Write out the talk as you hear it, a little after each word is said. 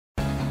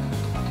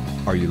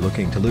Are you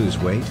looking to lose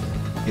weight?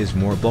 Is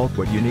more bulk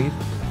what you need?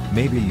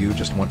 Maybe you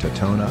just want to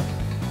tone up?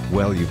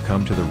 Well, you've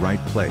come to the right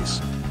place.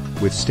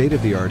 With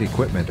state-of-the-art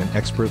equipment and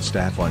expert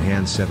staff on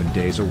hand 7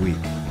 days a week,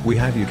 we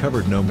have you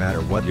covered no matter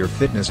what your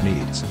fitness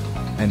needs.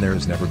 And there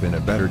has never been a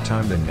better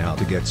time than now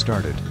to get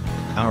started.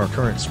 Our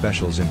current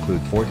specials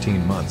include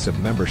 14 months of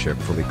membership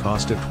for the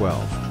cost of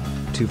 12,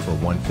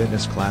 2-for-1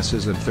 fitness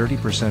classes and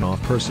 30%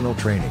 off personal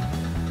training.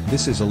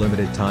 This is a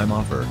limited time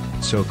offer,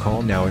 so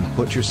call now and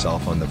put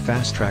yourself on the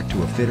fast track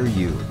to a fitter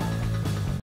you.